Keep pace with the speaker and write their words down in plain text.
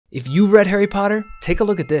If you've read Harry Potter, take a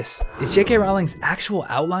look at this. It's J.K. Rowling's actual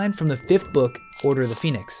outline from the 5th book, Order of the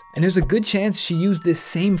Phoenix. And there's a good chance she used this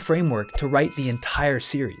same framework to write the entire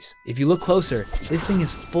series. If you look closer, this thing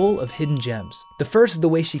is full of hidden gems. The first is the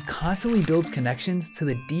way she constantly builds connections to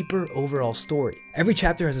the deeper overall story. Every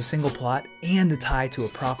chapter has a single plot and a tie to a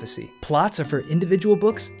prophecy. Plots are for individual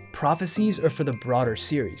books, prophecies are for the broader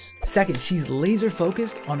series. Second, she's laser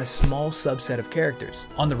focused on a small subset of characters.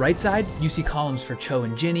 On the right side, you see columns for Cho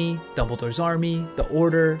and Ginny, Dumbledore's army, the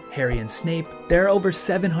Order, Harry and Snape. There are over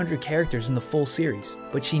 700 characters in the full series,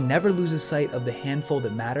 but she never loses sight of the handful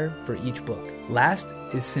that matter for each book. Last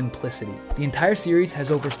is simplicity. The entire series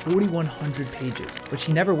has over 4,100 pages, but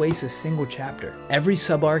she never wastes a single chapter. Every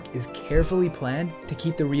sub-arc is carefully planned to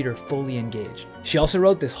keep the reader fully engaged. She also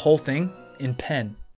wrote this whole thing in pen.